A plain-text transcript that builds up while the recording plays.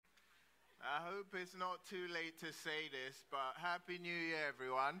I hope it's not too late to say this, but Happy New Year,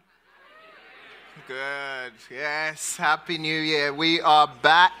 everyone. Good. Yes, Happy New Year. We are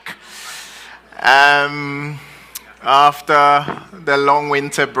back after the long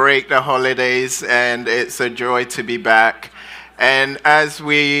winter break, the holidays, and it's a joy to be back. And as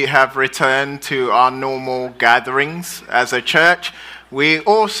we have returned to our normal gatherings as a church, we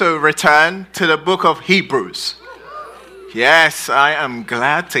also return to the book of Hebrews. Yes, I am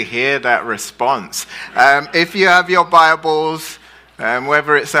glad to hear that response. If you have your Bibles,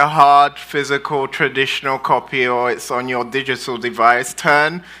 whether it's a hard, physical, traditional copy or it's on your digital device,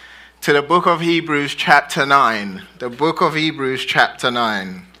 turn to the book of Hebrews chapter 9. The book of Hebrews chapter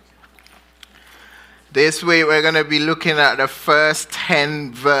 9. This week we're going to be looking at the first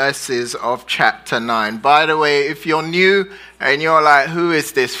 10 verses of chapter 9. By the way, if you're new and you're like, who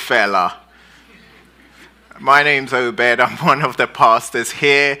is this fella? My name's Obed. I'm one of the pastors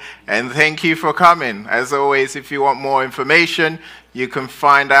here, and thank you for coming. As always, if you want more information, you can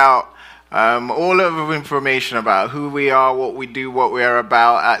find out all of the information about who we are, what we do, what we are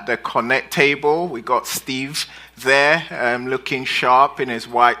about at the Connect table. We got Steve there looking sharp in his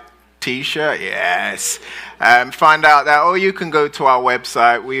white T-shirt. Yes. Find out that, or you can go to our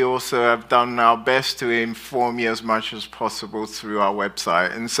website. We also have done our best to inform you as much as possible through our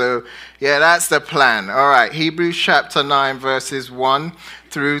website. And so, yeah, that's the plan. All right, Hebrews chapter 9, verses 1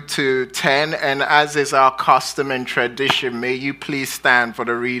 through to 10. And as is our custom and tradition, may you please stand for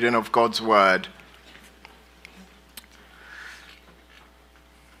the reading of God's word.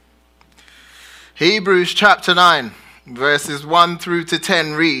 Hebrews chapter 9. Verses 1 through to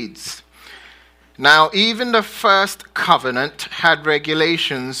 10 reads, "Now even the first covenant had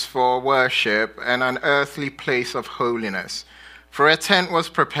regulations for worship and an earthly place of holiness. For a tent was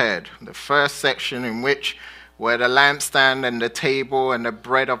prepared, the first section in which were the lampstand and the table and the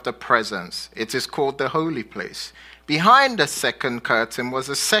bread of the presence. It is called the holy place. Behind the second curtain was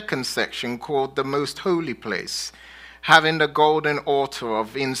a second section called the most holy place, having the golden altar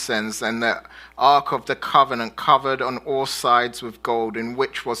of incense and the ark of the covenant covered on all sides with gold, in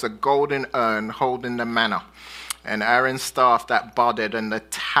which was a golden urn holding the manna, and Aaron's staff that budded, and the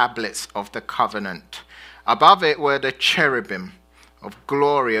tablets of the covenant. Above it were the cherubim of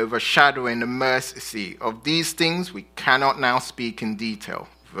glory overshadowing the mercy seat. Of these things we cannot now speak in detail."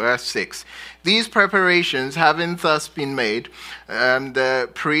 Verse 6, "These preparations having thus been made, the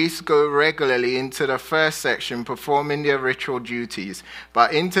priests go regularly into the first section performing their ritual duties,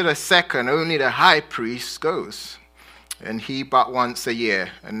 but into the second only the high priest goes, and he but once a year,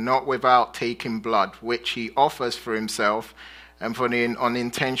 and not without taking blood, which he offers for himself and for the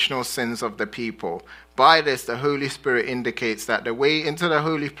unintentional sins of the people. By this the Holy Spirit indicates that the way into the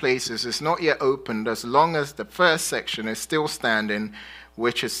holy places is not yet opened as long as the first section is still standing,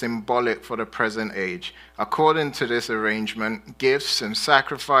 which is symbolic for the present age. According to this arrangement, gifts and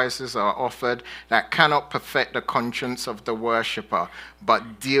sacrifices are offered that cannot perfect the conscience of the worshipper,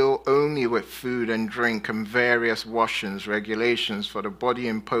 but deal only with food and drink and various washings, regulations for the body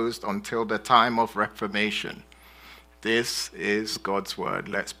imposed until the time of Reformation." This is God's word.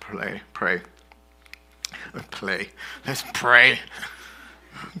 Let's pray. Let's pray.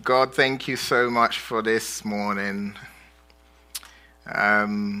 God, thank you so much for this morning.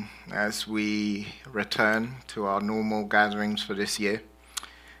 As we return to our normal gatherings for this year,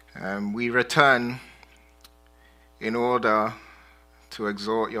 we return in order to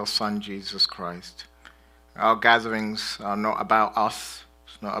exhort your Son, Jesus Christ. Our gatherings are not about us.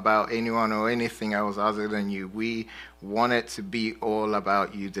 It's not about anyone or anything else other than you. We want it to be all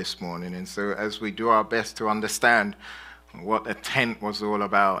about you this morning. And so as we do our best to understand what the tent was all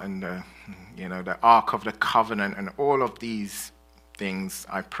about and the Ark of the Covenant and all of these things,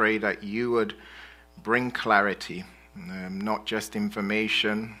 I pray that you would bring clarity, not just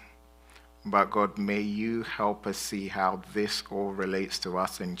information, but God, may you help us see how this all relates to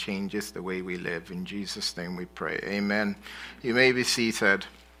us and changes the way we live. In Jesus' name we pray. Amen. You may be seated.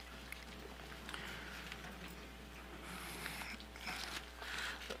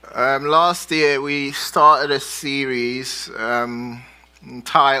 Last year we started a series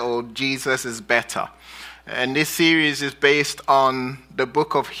entitled Jesus is Better. And this series is based on the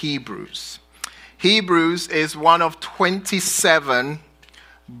book of Hebrews. Hebrews is one of 27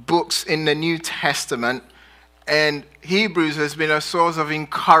 books in the New Testament, and Hebrews has been a source of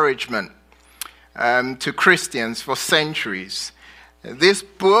encouragement to Christians for centuries. This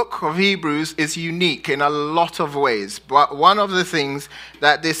book of Hebrews is unique in a lot of ways, but one of the things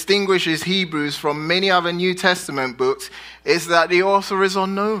that distinguishes Hebrews from many other New Testament books is that the author is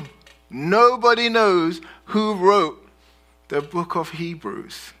unknown. Nobody knows who wrote the book of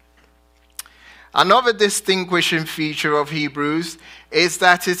Hebrews. Another distinguishing feature of Hebrews is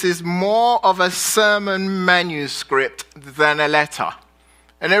that it is more of a sermon manuscript than a letter.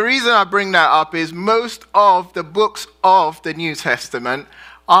 And the reason I bring that up is most of the books of the New Testament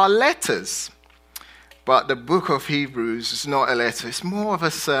are letters. But the book of Hebrews is not a letter. It's more of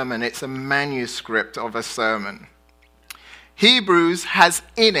a sermon. It's a manuscript of a sermon. Hebrews has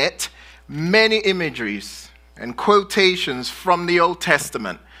in it many imageries and quotations from the Old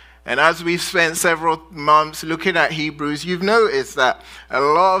Testament. And as we've spent several months looking at Hebrews, you've noticed that a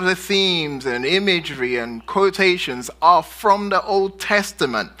lot of the themes and imagery and quotations are from the Old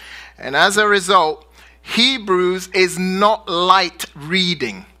Testament. And as a result, Hebrews is not light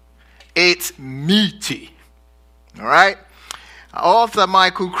reading. It's meaty. All right? Author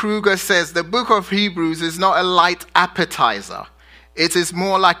Michael Kruger says the book of Hebrews is not a light appetizer. It is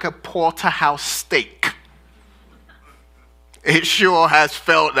more like a porterhouse steak. It sure has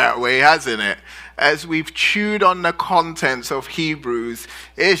felt that way, hasn't it? As we've chewed on the contents of Hebrews,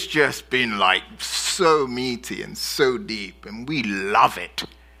 it's just been like so meaty and so deep, and we love it.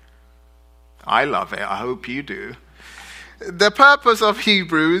 I love it. I hope you do. The purpose of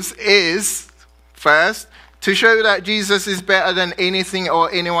Hebrews is, first, to show that Jesus is better than anything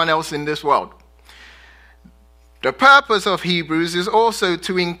or anyone else in this world. The purpose of Hebrews is also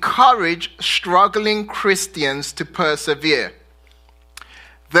to encourage struggling Christians to persevere.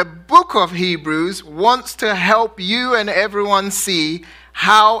 The book of Hebrews wants to help you and everyone see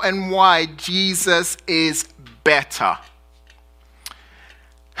how and why Jesus is better.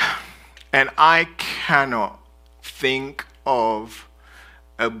 And I cannot think of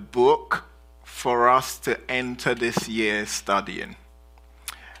a book for us to enter this year studying.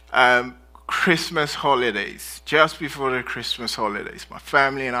 Christmas holidays, just before the Christmas holidays, my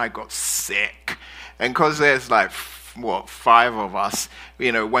family and I got sick. And because there's like, 5 of us,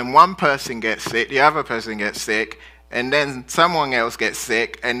 when one person gets sick, the other person gets sick, and then someone else gets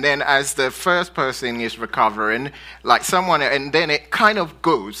sick, and then as the first person is recovering, and then it kind of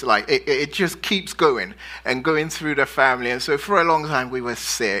goes, it just keeps going and going through the family. And so for a long time we were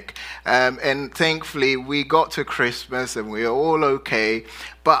sick, and thankfully we got to Christmas and we were all okay.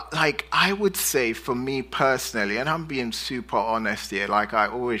 But I would say for me personally, and I'm being super honest here, like I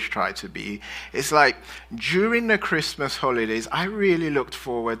always try to be, it's like during the Christmas holidays, I really looked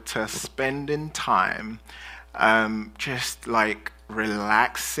forward to spending time just like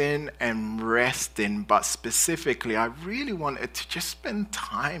relaxing and resting, but specifically I really wanted to just spend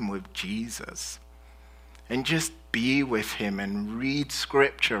time with Jesus and just be with him and read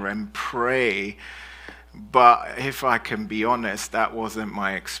scripture and pray. But if I can be honest, that wasn't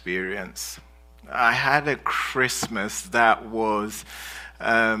my experience. I had a Christmas that was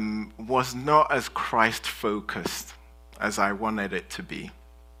not as Christ focused as I wanted it to be.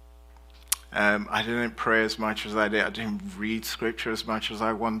 I didn't pray as much as I did. I didn't read scripture as much as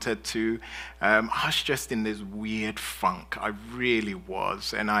I wanted to. I was just in this weird funk. I really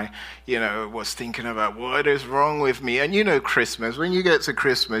was. And I, was thinking about what is wrong with me. And Christmas, when you get to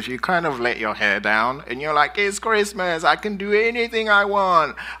Christmas, you kind of let your hair down. And you're like, it's Christmas. I can do anything I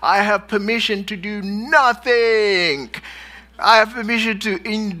want. I have permission to do nothing. I have permission to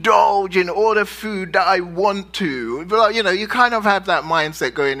indulge in all the food that I want to. But, you kind of have that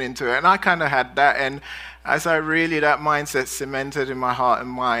mindset going into it. And I kind of had that. And as that mindset cemented in my heart and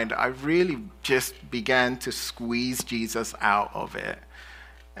mind, I really just began to squeeze Jesus out of it.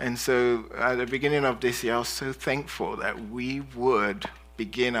 And so at the beginning of this year, I was so thankful that we would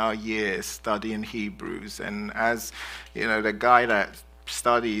begin our year studying Hebrews. And as, the guy that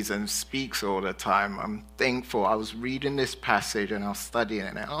studies and speaks all the time, I'm thankful. I was reading this passage and I was studying it,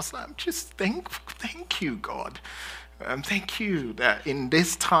 and I was like, I'm just thank you, God. Thank you that in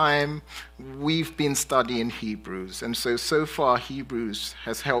this time we've been studying Hebrews. And so far Hebrews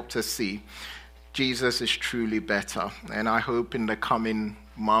has helped us see Jesus is truly better. And I hope in the coming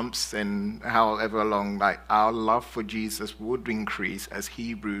months and however long, our love for Jesus would increase as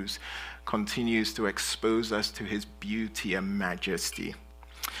Hebrews continues to expose us to his beauty and majesty.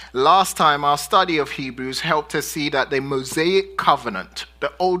 Last time, our study of Hebrews helped us see that the Mosaic covenant,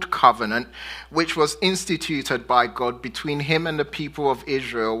 the old covenant, which was instituted by God between him and the people of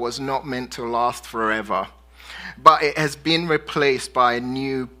Israel, was not meant to last forever. But it has been replaced by a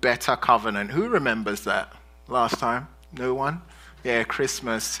new, better covenant. Who remembers that last time? No one? Yeah,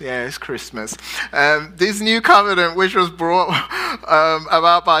 Christmas. Yeah, it's Christmas. This new covenant, which was brought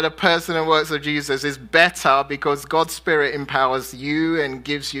about by the person and works of Jesus, is better because God's Spirit empowers you and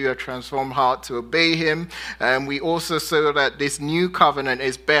gives you a transformed heart to obey Him. We also saw that this new covenant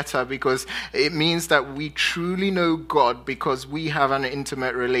is better because it means that we truly know God because we have an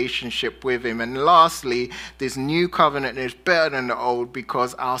intimate relationship with Him. And lastly, this new covenant is better than the old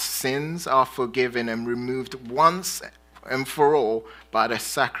because our sins are forgiven and removed once and for all by the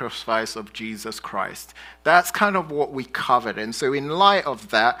sacrifice of Jesus Christ. That's kind of what we covered. And so in light of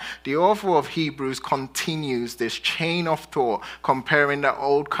that, the author of Hebrews continues this chain of thought, comparing the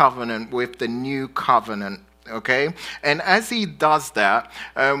old covenant with the new covenant. Okay? And as he does that,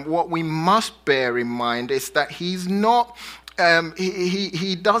 what we must bear in mind is that he's not,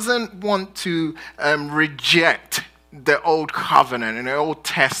 he doesn't want to reject the old covenant and the Old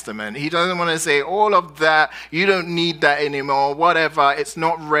Testament. He doesn't want to say all of that, you don't need that anymore, whatever, it's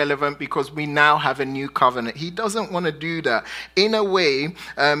not relevant because we now have a new covenant. He doesn't want to do that. In a way,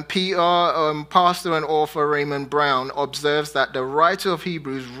 pastor and author Raymond Brown observes that the writer of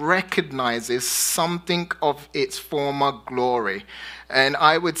Hebrews recognizes something of its former glory. And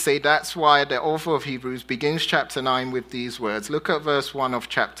I would say that's why the author of Hebrews begins chapter 9 with these words. Look at verse 1 of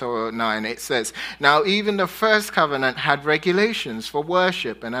chapter 9. It says, "Now even the first covenant had regulations for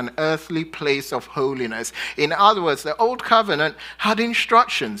worship and an earthly place of holiness." In other words, the old covenant had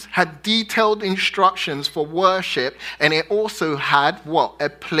instructions, had detailed instructions for worship, and it also had what? A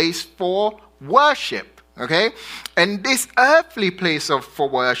place for worship. Okay? And this earthly place for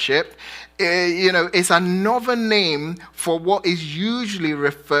worship, is another name for what is usually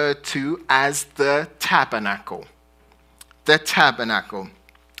referred to as the tabernacle. The tabernacle.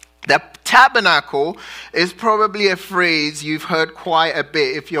 The tabernacle is probably a phrase you've heard quite a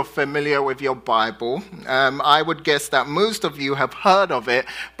bit if you're familiar with your Bible. I would guess that most of you have heard of it,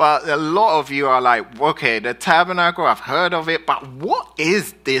 but a lot of you are like, okay, the tabernacle, I've heard of it, but what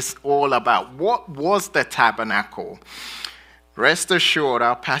is this all about? What was the tabernacle? Rest assured,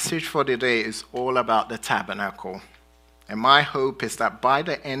 our passage for today is all about the tabernacle. And my hope is that by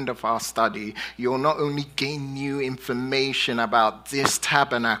the end of our study, you'll not only gain new information about this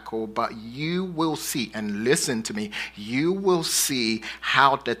tabernacle, but you will see, and listen to me, you will see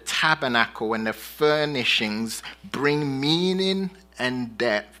how the tabernacle and the furnishings bring meaning and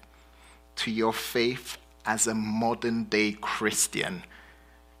depth to your faith as a modern day Christian.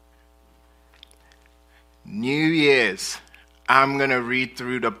 New Year's, I'm going to read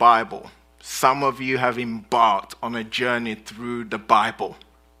through the Bible. Some of you have embarked on a journey through the Bible.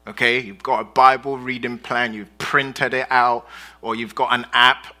 Okay? You've got a Bible reading plan, you've printed it out, or you've got an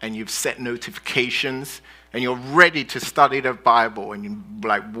app and you've set notifications, and you're ready to study the Bible, and you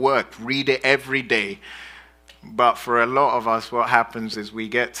read it every day. But for a lot of us, what happens is we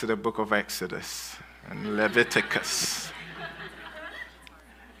get to the book of Exodus and Leviticus,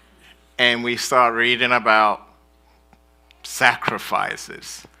 and we start reading about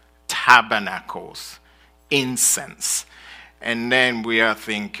sacrifices, tabernacles, incense. And then we are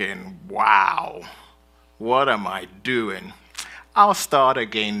thinking, wow, what am I doing? I'll start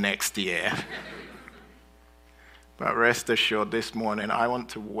again next year. But rest assured, this morning, I want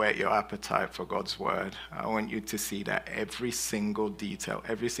to whet your appetite for God's word. I want you to see that every single detail,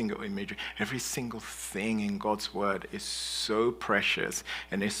 every single imagery, every single thing in God's word is so precious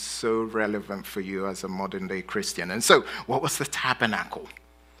and is so relevant for you as a modern day Christian. And so, what was the tabernacle?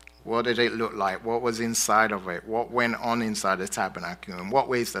 What did it look like? What was inside of it? What went on inside the tabernacle? In what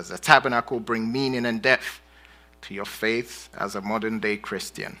ways does the tabernacle bring meaning and depth to your faith as a modern day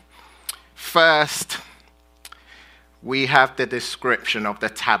Christian? First, we have the description of the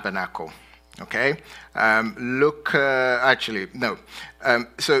tabernacle. Okay? So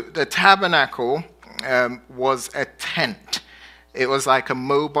the tabernacle was a tent. It was like a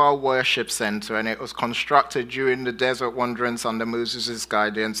mobile worship center, and it was constructed during the desert wanderings under Moses'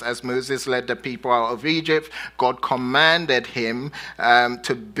 guidance. As Moses led the people out of Egypt, God commanded him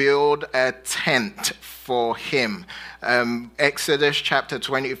to build a tent for him. Exodus chapter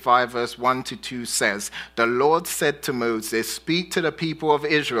 25, verse 1 to 2 says, "The Lord said to Moses, speak to the people of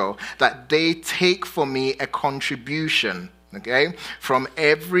Israel that they take for me a contribution. Okay? From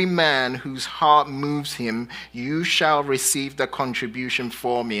every man whose heart moves him, you shall receive the contribution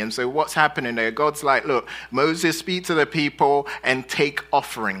for me." And so what's happening there? God's like, look, Moses, speak to the people and take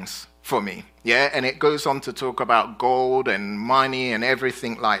offerings for me. Yeah, and it goes on to talk about gold and money and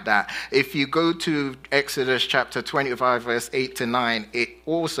everything like that. If you go to Exodus chapter 25, verse 8 to 9, it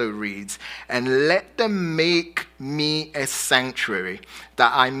also reads, "And let them make me a sanctuary,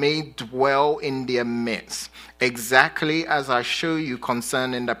 that I may dwell in their midst, exactly as I show you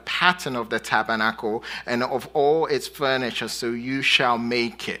concerning the pattern of the tabernacle and of all its furniture, so you shall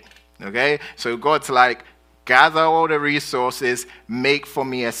make it. Okay? So God's like, gather all the resources, make for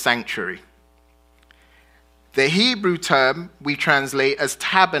me a sanctuary. The Hebrew term we translate as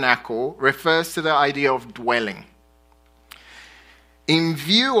tabernacle refers to the idea of dwelling. In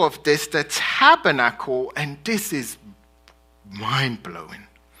view of this, the tabernacle, and this is mind-blowing,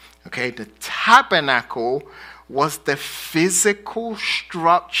 okay, the tabernacle was the physical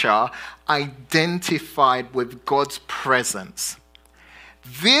structure identified with God's presence.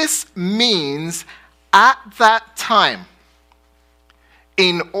 This means at that time,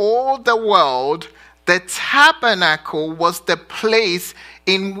 in all the world, the tabernacle was the place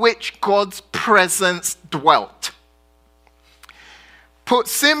in which God's presence dwelt. Put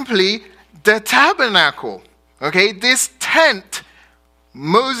simply, the tabernacle, okay, this tent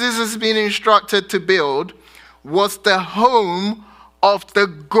Moses has been instructed to build, was the home of the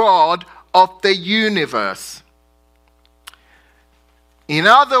God of the universe. In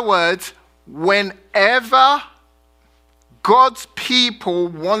other words, whenever God's people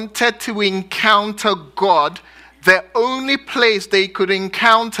wanted to encounter God, the only place they could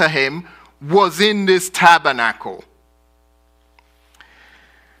encounter him was in this tabernacle.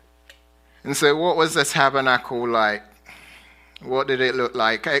 And so what was the tabernacle like? What did it look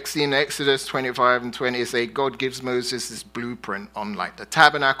like? In Exodus 25 and 20, say God gives Moses this blueprint on like the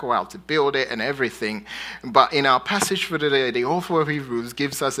tabernacle, how to build it and everything. But in our passage for today, the author of Hebrews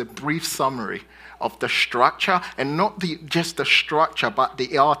gives us a brief summary of the structure, and not just the structure, but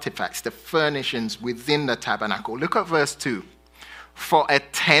the artifacts, the furnishings within the tabernacle. Look at verse 2. For a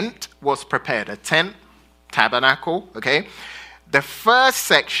tent was prepared. A tent, tabernacle, okay? The first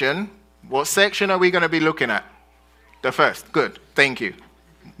section, what section are we going to be looking at? The first. Good. Thank you.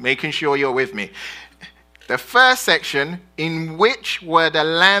 Making sure you're with me. The first section, in which were the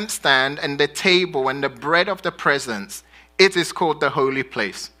lampstand and the table and the bread of the presence, it is called the holy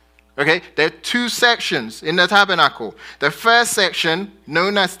place. Okay, there are two sections in the tabernacle. The first section,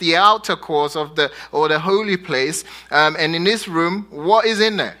 known as the outer course of the holy place, and in this room, what is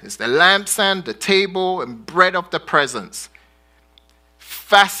in there? It's the lampstand, the table, and bread of the presence.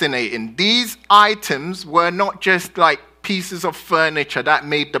 Fascinating. These items were not just like pieces of furniture that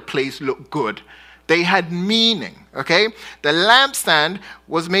made the place look good. They had meaning. Okay, the lampstand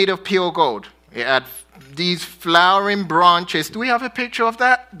was made of pure gold. It had these flowering branches. Do we have a picture of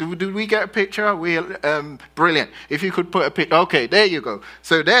that? Do we get a picture? Brilliant. If you could put a picture. Okay, there you go.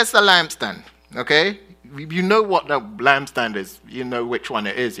 So there's the lampstand. Okay? You know what the lampstand is. You know which one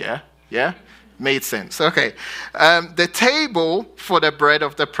it is, yeah? Yeah? Made sense. Okay. The table for the bread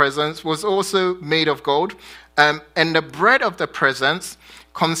of the presence was also made of gold. And the bread of the presence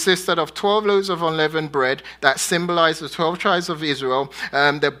consisted of 12 loaves of unleavened bread that symbolized the 12 tribes of Israel.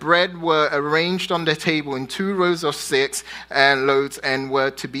 The bread were arranged on the table in 2 rows of 6 loaves and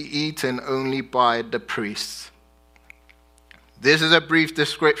were to be eaten only by the priests. This is a brief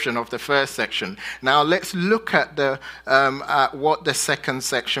description of the first section. Now let's look at at what the second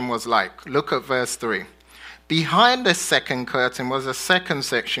section was like. Look at verse 3. Behind the second curtain was a second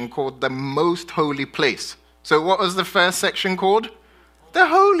section called the most holy place. So what was the first section called? The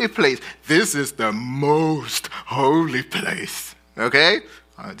holy place. This is the most holy place. Okay?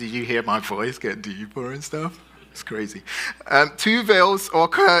 Did you hear my voice get deeper and stuff? It's crazy. 2 veils or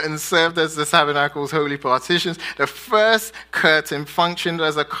curtains served as the tabernacle's holy partitions. The first curtain functioned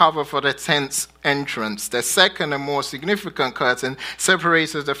as a cover for the tent's entrance. The second and more significant curtain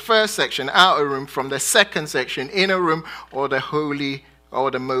separated the first section, outer room, from the second section, inner room, or the holy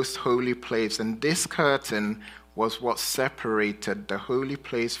or the most holy place. And this curtain was what separated the holy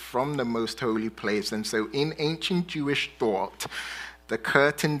place from the most holy place. And so in ancient Jewish thought, the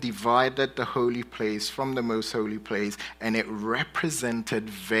curtain divided the holy place from the most holy place, and it represented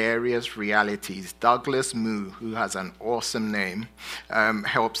various realities. Douglas Moo, who has an awesome name,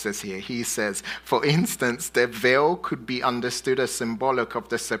 helps us here. He says, for instance, the veil could be understood as symbolic of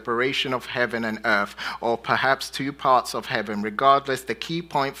the separation of heaven and earth, or perhaps 2 parts of heaven. Regardless, the key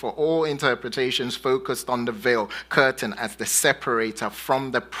point for all interpretations focused on the veil curtain as the separator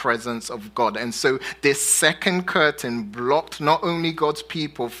from the presence of God. And so this second curtain blocked not only God's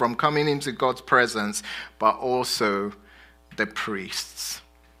people from coming into God's presence, but also the priests.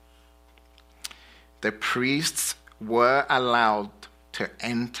 The priests were allowed to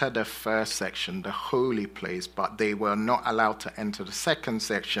enter the first section, the holy place, but they were not allowed to enter the second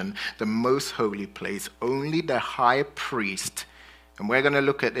section, the most holy place. Only the high priest, And we're going to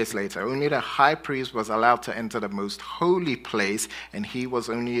look at this later. Only the high priest was allowed to enter the most holy place, and he was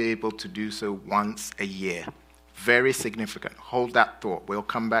only able to do so once a year. Very significant. Hold that thought. We'll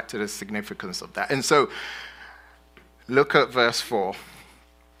come back to the significance of that. And so, look at verse 4.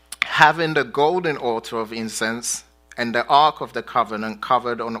 Having the golden altar of incense and the ark of the covenant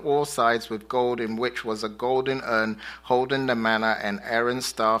covered on all sides with gold, in which was a golden urn holding the manna, and Aaron's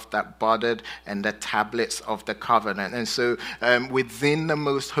staff that budded, and the tablets of the covenant. And so within the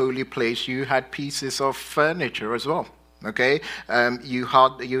most holy place, you had pieces of furniture as well. Okay, you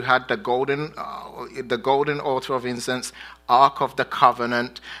had the golden altar of incense, Ark of the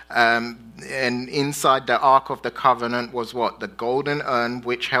Covenant, and inside the Ark of the Covenant was what? The golden urn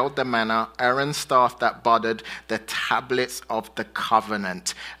which held the manna, Aaron's staff that budded, the tablets of the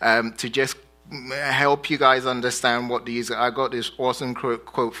covenant. To just help you guys understand what these are, I got this awesome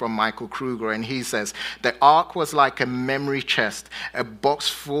quote from Michael Kruger, and he says, the ark was like a memory chest, a box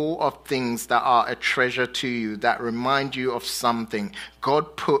full of things that are a treasure to you, that remind you of something.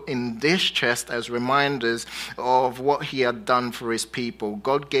 God put in this chest as reminders of what he had done for his people.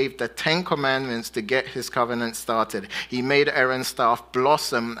 God gave the 10 commandments to get his covenant started. He made Aaron's staff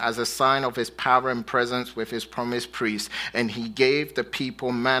blossom as a sign of his power and presence with his promised priests, and he gave the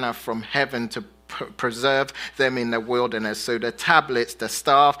people manna from heaven to preserve them in the wilderness. So the tablets, the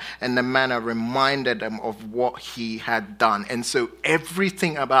staff, and the manna reminded them of what he had done. And so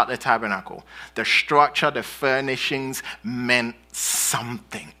everything about the tabernacle, the structure, the furnishings, meant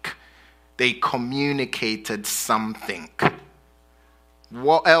something. They communicated something.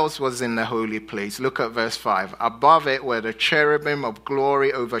 What else was in the holy place? Look at verse 5. Above it were the cherubim of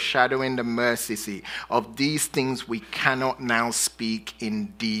glory overshadowing the mercy seat. Of these things we cannot now speak in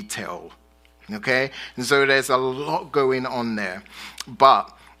detail. Okay? And so there's a lot going on there.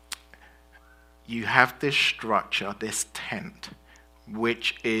 But you have this structure, this tent,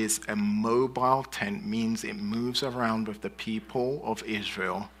 which is a mobile tent, means it moves around with the people of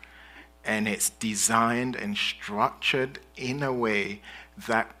Israel, and it's designed and structured in a way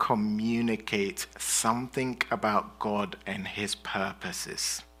that communicates something about God and his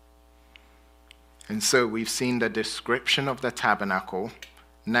purposes. And so we've seen the description of the tabernacle.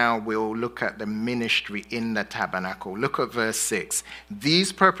 Now we'll look at the ministry in the tabernacle. Look at verse 6.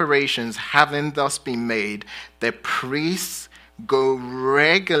 These preparations having thus been made, the priests go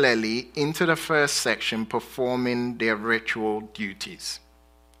regularly into the first section performing their ritual duties.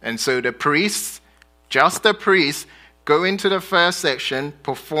 And so the priests, just the priests, go into the first section,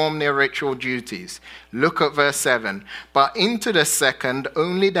 perform their ritual duties. Look at verse 7. But into the second,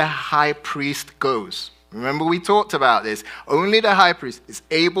 only the high priest goes. Remember, we talked about this. Only the high priest is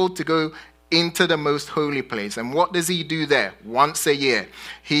able to go into the most holy place. And what does he do there? Once a year.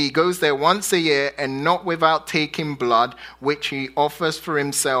 He goes there once a year, and not without taking blood, which he offers for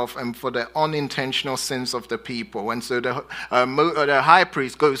himself and for the unintentional sins of the people. And so the high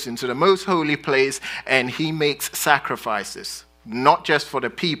priest goes into the most holy place, and he makes sacrifices, not just for the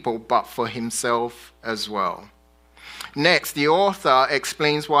people, but for himself as well. Next, the author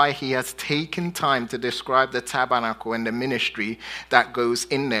explains why he has taken time to describe the tabernacle and the ministry that goes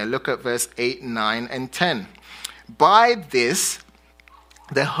in there. Look at verse 8, 9, and 10. By this,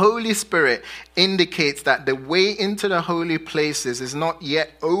 the Holy Spirit indicates that the way into the holy places is not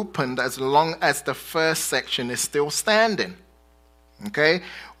yet opened as long as the first section is still standing. Okay,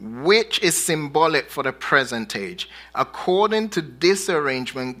 which is symbolic for the present age. According to this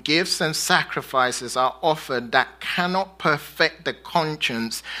arrangement, gifts and sacrifices are offered that cannot perfect the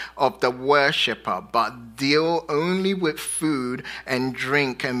conscience of the worshipper, but deal only with food and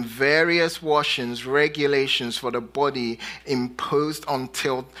drink and various washings, regulations for the body imposed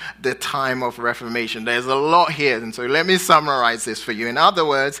until the time of Reformation. There's a lot here, and so let me summarize this for you. In other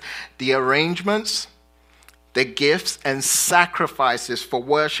words, the arrangements, the gifts and sacrifices for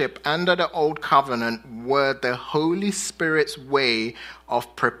worship under the Old Covenant were the Holy Spirit's way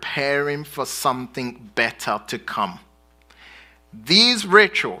of preparing for something better to come. These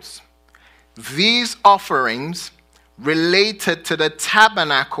rituals, these offerings related to the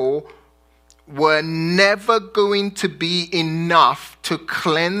tabernacle were never going to be enough to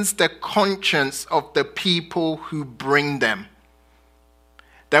cleanse the conscience of the people who bring them.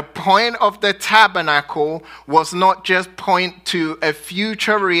 The point of the tabernacle was not just point to a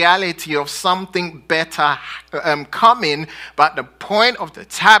future reality of something better coming, but the point of the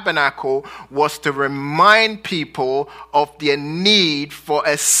tabernacle was to remind people of their need for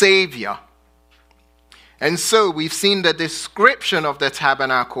a savior. And so we've seen the description of the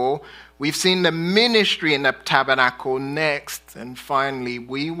tabernacle, we've seen the ministry in the tabernacle. Next, and finally,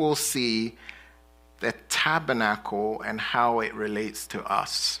 we will see the tabernacle and how it relates to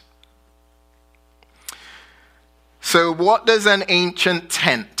us. So what does an ancient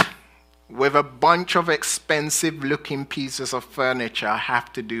tent with a bunch of expensive looking pieces of furniture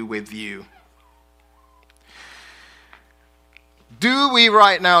have to do with you? Do we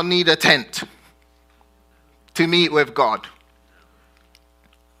right now need a tent to meet with God?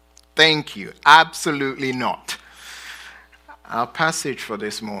 Thank you. Absolutely not. Our passage for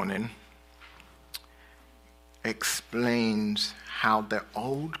this morning explains how the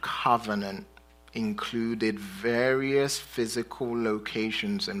old covenant included various physical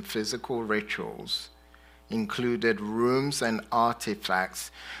locations and physical rituals, included rooms and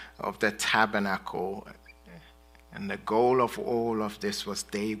artifacts of the tabernacle. And the goal of all of this was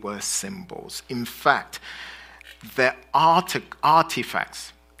they were symbols. In fact, the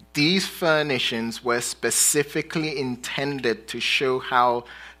artifacts, these furnishings were specifically intended to show how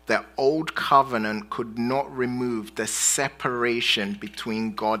the old covenant could not remove the separation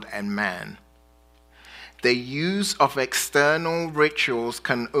between God and man. The use of external rituals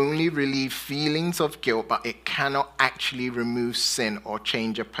can only relieve feelings of guilt, but it cannot actually remove sin or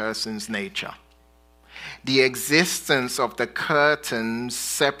change a person's nature. The existence of the curtains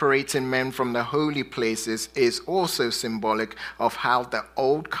separating men from the holy places is also symbolic of how the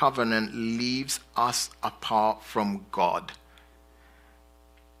old covenant leaves us apart from God.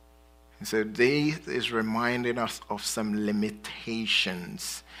 So this is reminding us of some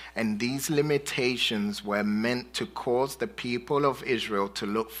limitations. And these limitations were meant to cause the people of Israel to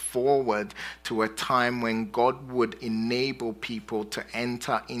look forward to a time when God would enable people to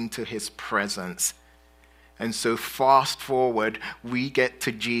enter into his presence. And so fast forward, we get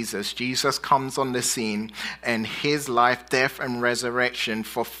to Jesus. Jesus comes on the scene, and his life, death, and resurrection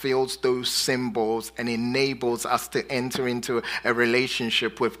fulfills those symbols and enables us to enter into a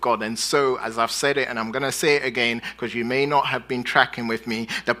relationship with God. And so, as I've said it, and I'm going to say it again, because you may not have been tracking with me,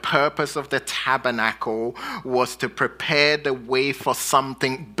 the purpose of the tabernacle was to prepare the way for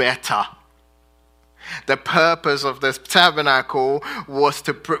something better. The purpose of this tabernacle was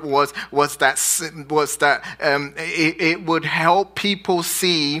that it would help people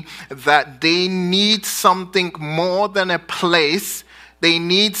see that they need something more than a place. They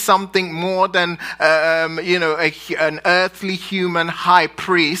need something more than an earthly human high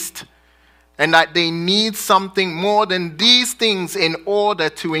priest, and that they need something more than these things in order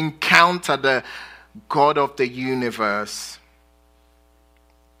to encounter the God of the universe.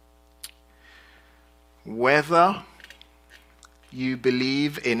 Whether you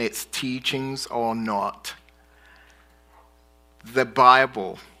believe in its teachings or not, the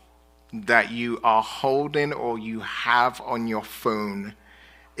Bible that you are holding or you have on your phone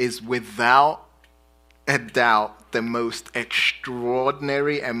is without a doubt the most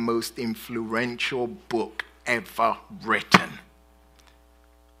extraordinary and most influential book ever written.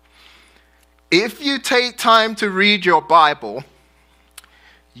 If you take time to read your Bible,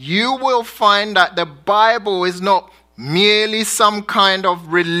 you will find that the Bible is not merely some kind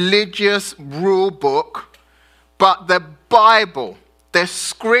of religious rule book, but the Bible, the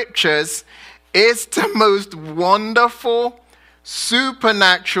scriptures, is the most wonderful,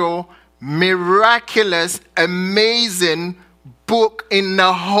 supernatural, miraculous, amazing book in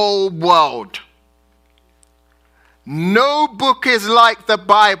the whole world. No book is like the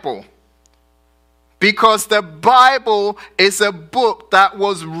Bible. Because the Bible is a book that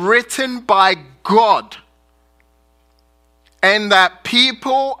was written by God. And that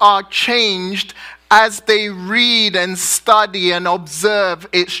people are changed as they read and study and observe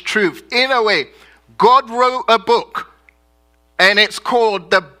its truth. In a way, God wrote a book, and it's called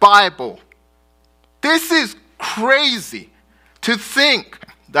the Bible. This is crazy to think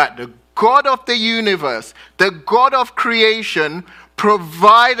that the God of the universe, the God of creation,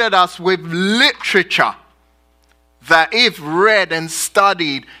 provided us with literature that, if read and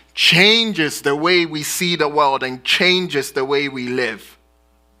studied, changes the way we see the world and changes the way we live.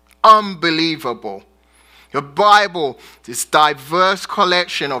 Unbelievable. The Bible, this diverse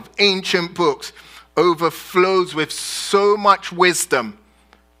collection of ancient books, overflows with so much wisdom,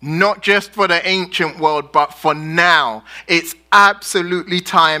 not just for the ancient world, but for now. It's absolutely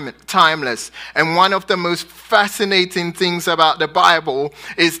timeless. And one of the most fascinating things about the Bible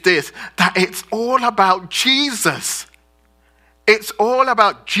is this, that it's all about Jesus. It's all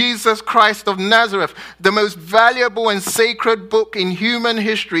about Jesus Christ of Nazareth, the most valuable and sacred book in human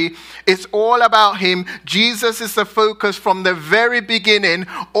history. It's all about him. Jesus is the focus from the very beginning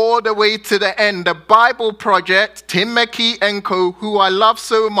all the way to the end. The Bible Project, Tim McKee and co., who I love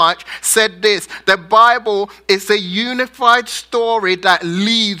so much, said this: the Bible is a unified story that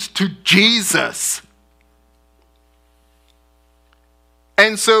leads to Jesus.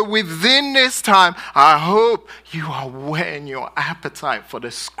 And so within this time, I hope you are whetting your appetite for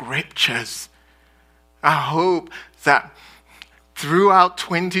the scriptures. I hope that throughout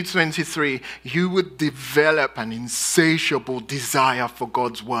 2023, you would develop an insatiable desire for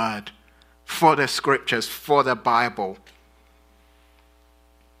God's word, for the scriptures, for the Bible.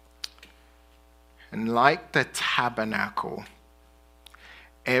 And like the tabernacle,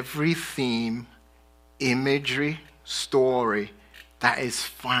 every theme, imagery, story that is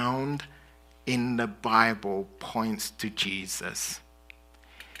found in the Bible points to Jesus.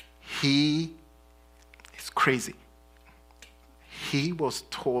 He is crazy. He was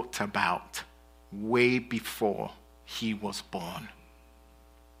taught about way before he was born.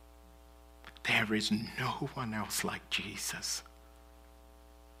 There is no one else like Jesus.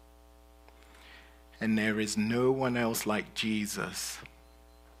 And there is no one else like Jesus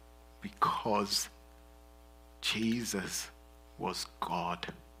because Jesus was God.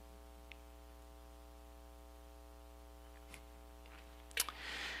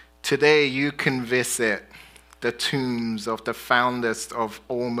 Today you can visit the tombs of the founders of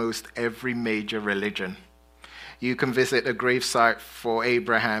almost every major religion. You can visit a gravesite for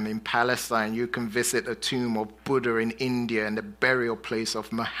Abraham in Palestine. You can visit a tomb of Buddha in India and the burial place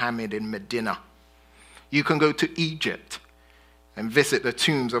of Muhammad in Medina. You can go to Egypt and visit the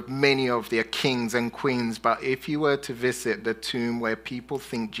tombs of many of their kings and queens. But if you were to visit the tomb where people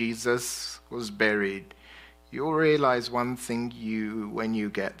think Jesus was buried, you'll realize one thing when you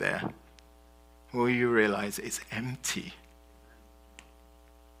get there. Well, you realize it's empty.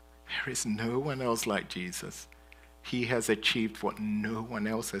 There is no one else like Jesus. He has achieved what no one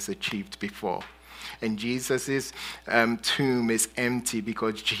else has achieved before. And Jesus' tomb is empty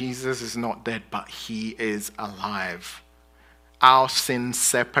because Jesus is not dead, but he is alive. Our sin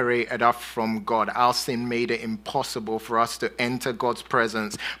separated us from God. Our sin made it impossible for us to enter God's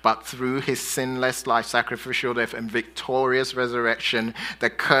presence. But through his sinless life, sacrificial death, and victorious resurrection, the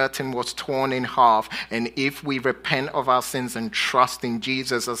curtain was torn in half. And if we repent of our sins and trust in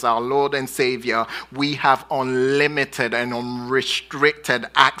Jesus as our Lord and Savior, we have unlimited and unrestricted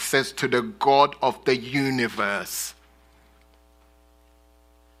access to the God of the universe.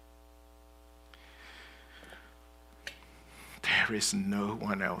 There is no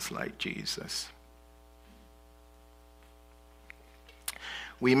one else like Jesus.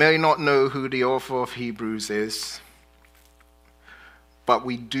 We may not know who the author of Hebrews is, but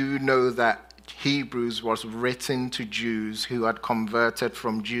we do know that Hebrews was written to Jews who had converted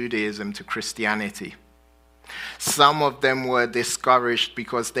from Judaism to Christianity. Some of them were discouraged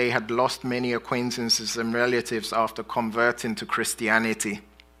because they had lost many acquaintances and relatives after converting to Christianity.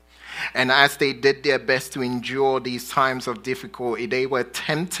 And as they did their best to endure these times of difficulty, they were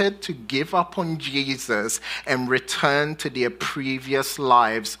tempted to give up on Jesus and return to their previous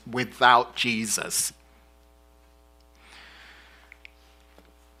lives without Jesus.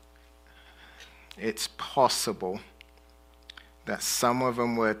 It's possible that some of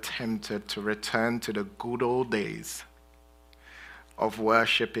them were tempted to return to the good old days of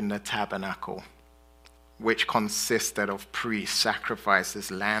worship in the tabernacle, which consisted of priests,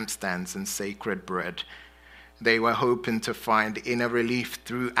 sacrifices, lampstands, and sacred bread. They were hoping to find inner relief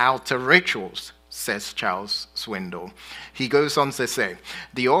through outer rituals, says Charles Swindoll. He goes on to say,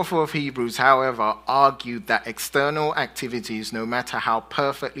 the author of Hebrews, however, argued that external activities, no matter how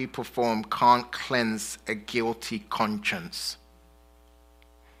perfectly performed, can't cleanse a guilty conscience.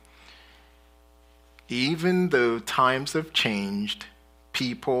 Even though times have changed,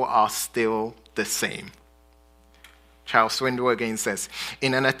 people are still the same. Charles Swindoll again says,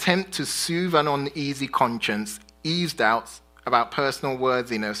 in an attempt to soothe an uneasy conscience, ease doubts about personal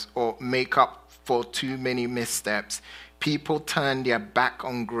worthiness, or make up for too many missteps, people turn their back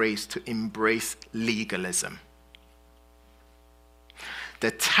on grace to embrace legalism.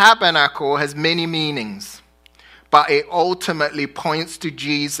 The tabernacle has many meanings, but it ultimately points to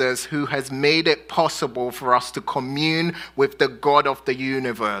Jesus, who has made it possible for us to commune with the God of the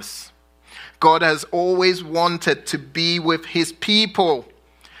universe. God has always wanted to be with his people.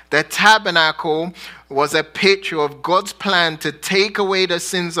 The tabernacle was a picture of God's plan to take away the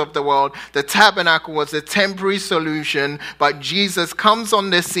sins of the world. The tabernacle was a temporary solution, but Jesus comes on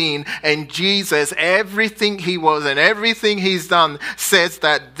the scene, and Jesus, everything he was and everything he's done, says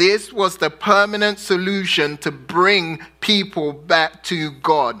that this was the permanent solution to bring people back to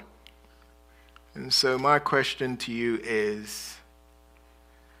God. And so my question to you is,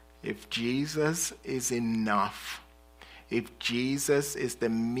 if Jesus is enough, if Jesus is the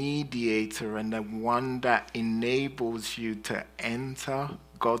mediator and the one that enables you to enter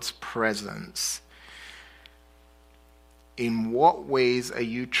God's presence, In what ways are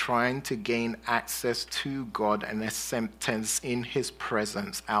you trying to gain access to God and acceptance in his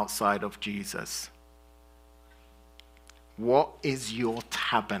presence outside of Jesus? What is your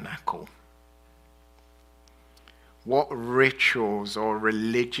tabernacle? What rituals or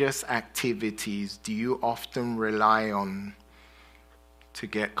religious activities do you often rely on to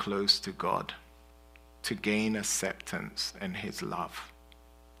get close to God, to gain acceptance and his love?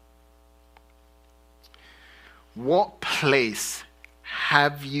 What place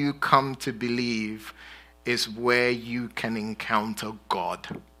have you come to believe is where you can encounter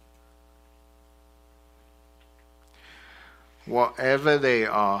God? Whatever they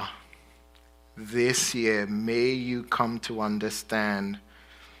are, this year may you come to understand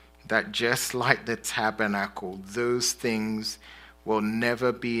that just like the tabernacle, those things will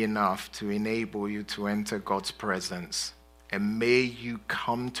never be enough to enable you to enter God's presence. And may you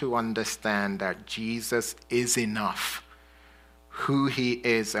come to understand that Jesus is enough. Who he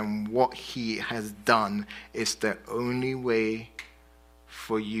is and what he has done is the only way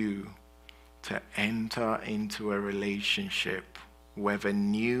for you to enter into a relationship, whether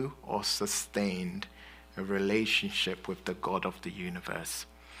new or sustained, a relationship with the God of the universe.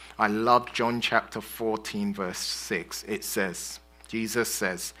 I love John chapter 14, verse 6. It says, Jesus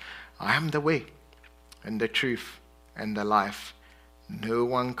says, I am the way and the truth and the life. No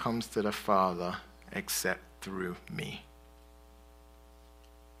one comes to the Father except through me.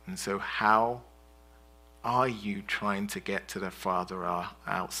 And so how are you trying to get to the Father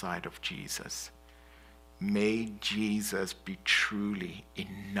outside of Jesus? May Jesus be truly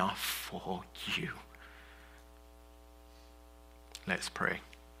enough for you. Let's pray.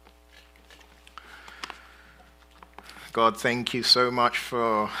 God, thank you so much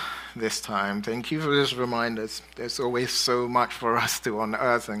for this time. Thank you for these reminders. There's always so much for us to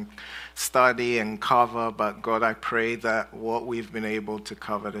unearth and study and cover, but God, I pray that what we've been able to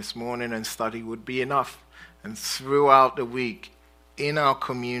cover this morning and study would be enough. And throughout the week, in our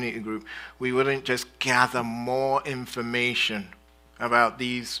community group, we wouldn't just gather more information about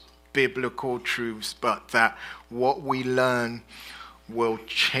these biblical truths, but that what we learn will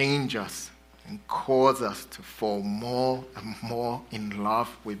change us and cause us to fall more and more in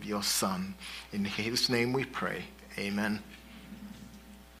love with your Son. In his name we pray. Amen.